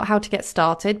bit about how to get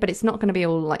started, but it's not going to be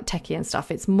all like techie and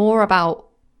stuff. It's more about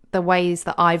the ways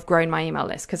that I've grown my email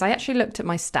list, because I actually looked at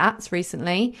my stats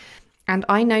recently, and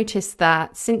I noticed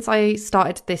that since I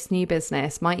started this new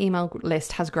business, my email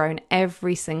list has grown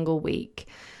every single week.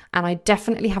 And I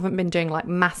definitely haven't been doing like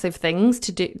massive things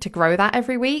to grow that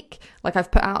every week. Like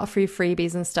I've put out a few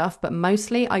freebies and stuff, but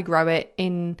mostly I grow it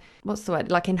in,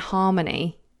 like in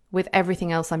harmony with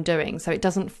everything else I'm doing. So it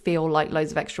doesn't feel like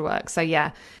loads of extra work. So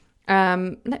yeah,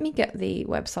 let me get the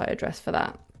website address for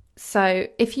that. So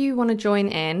if you want to join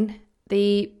in,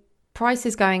 the price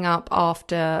is going up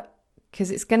after,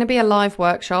 because it's going to be a live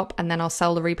workshop, and then I'll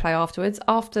sell the replay afterwards.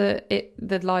 After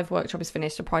the live workshop is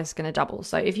finished, the price is going to double.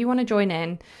 So if you want to join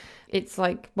in, it's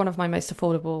like one of my most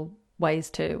affordable ways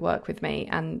to work with me.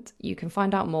 And you can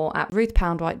find out more at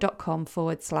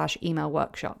ruthpoundwhite.com/email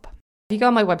workshop. If you go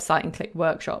on my website and click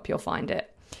workshop, you'll find it.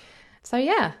 So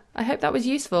yeah, I hope that was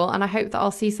useful, and I hope that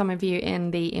I'll see some of you in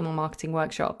the email marketing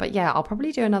workshop. But yeah, I'll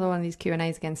probably do another one of these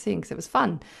Q&As again soon, because it was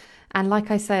fun. And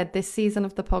like I said, this season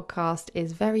of the podcast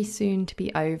is very soon to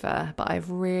be over, but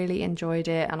I've really enjoyed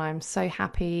it, and I'm so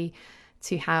happy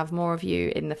to have more of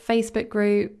you in the Facebook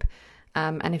group.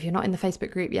 And if you're not in the Facebook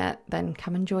group yet, then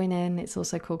come and join in. It's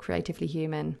also called Creatively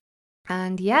Human.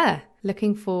 And yeah,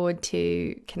 looking forward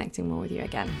to connecting more with you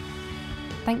again.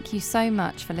 Thank you so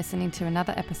much for listening to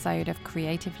another episode of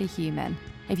Creatively Human.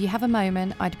 If you have a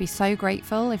moment, I'd be so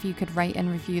grateful if you could rate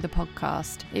and review the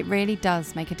podcast. It really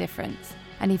does make a difference.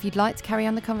 And if you'd like to carry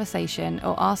on the conversation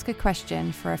or ask a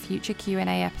question for a future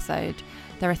Q&A episode,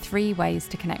 there are 3 ways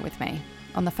to connect with me.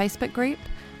 On the Facebook group,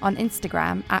 on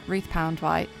Instagram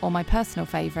 @RuthPoundWhite, or my personal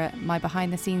favourite, my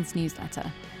behind the scenes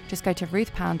newsletter. Just go to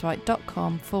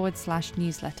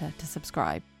ruthpoundwhite.com/newsletter to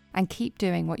subscribe. And keep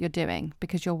doing what you're doing,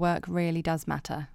 because your work really does matter.